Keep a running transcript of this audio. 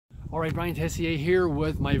All right, Brian Tessier here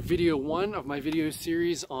with my video one of my video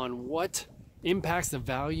series on what impacts the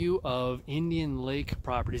value of Indian Lake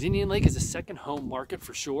properties. Indian Lake is a second home market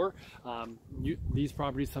for sure. These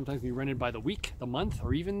properties sometimes be rented by the week, the month,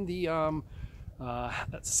 or even the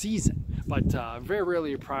season, but very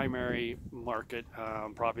rarely a primary market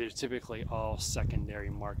property. It's typically all secondary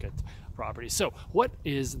market properties. So what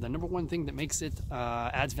is the number one thing that makes it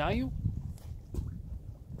adds value?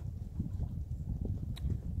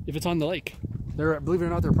 If it's on the lake. Believe it or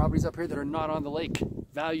not, there are properties up here that are not on the lake.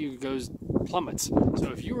 Value plummets.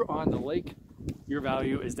 So if you were on the lake, your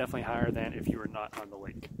value is definitely higher than if you were not on the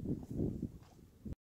lake.